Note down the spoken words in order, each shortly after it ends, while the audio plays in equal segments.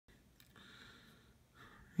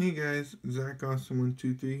Hey guys, Zach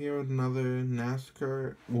Awesome123 here with another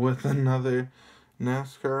NASCAR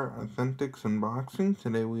Authentics unboxing.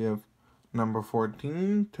 Today we have number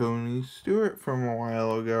 14, Tony Stewart from a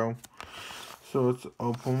while ago. So let's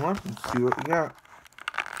open them up and see what we got.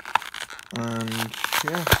 And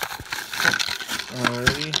yeah,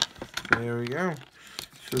 alrighty, there we go.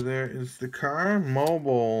 So there is the car,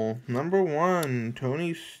 Mobile, number 1,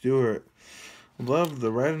 Tony Stewart. Love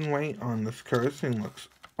the red and white on this car. This thing looks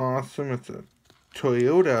awesome. It's a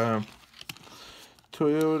Toyota,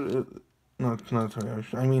 no, it's not a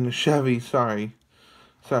Toyota, I mean a Chevy, sorry,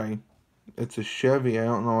 it's a Chevy, I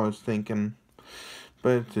don't know what I was thinking,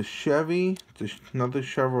 but it's a Chevy, it's another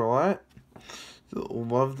Chevrolet.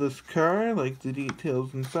 Love this car, like the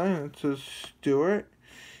details inside. It says Stewart.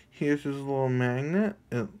 Here's his little magnet.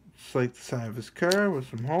 It's like the side of his car with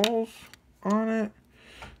some holes on it.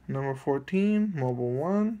 Number 14, Mobile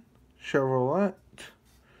 1, Chevrolet.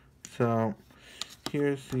 So,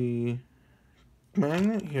 here's the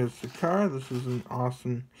magnet, here's the car. This is an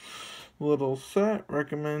awesome little set.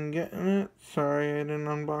 Recommend getting it. Sorry I didn't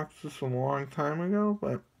unbox this a long time ago,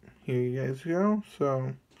 but here you guys go.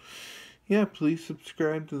 So, yeah, please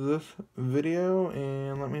subscribe to this video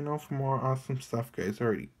and let me know for more awesome stuff, guys.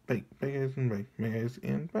 Alrighty, bye guys, and bye. Bye guys,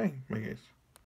 and bye. Bye guys.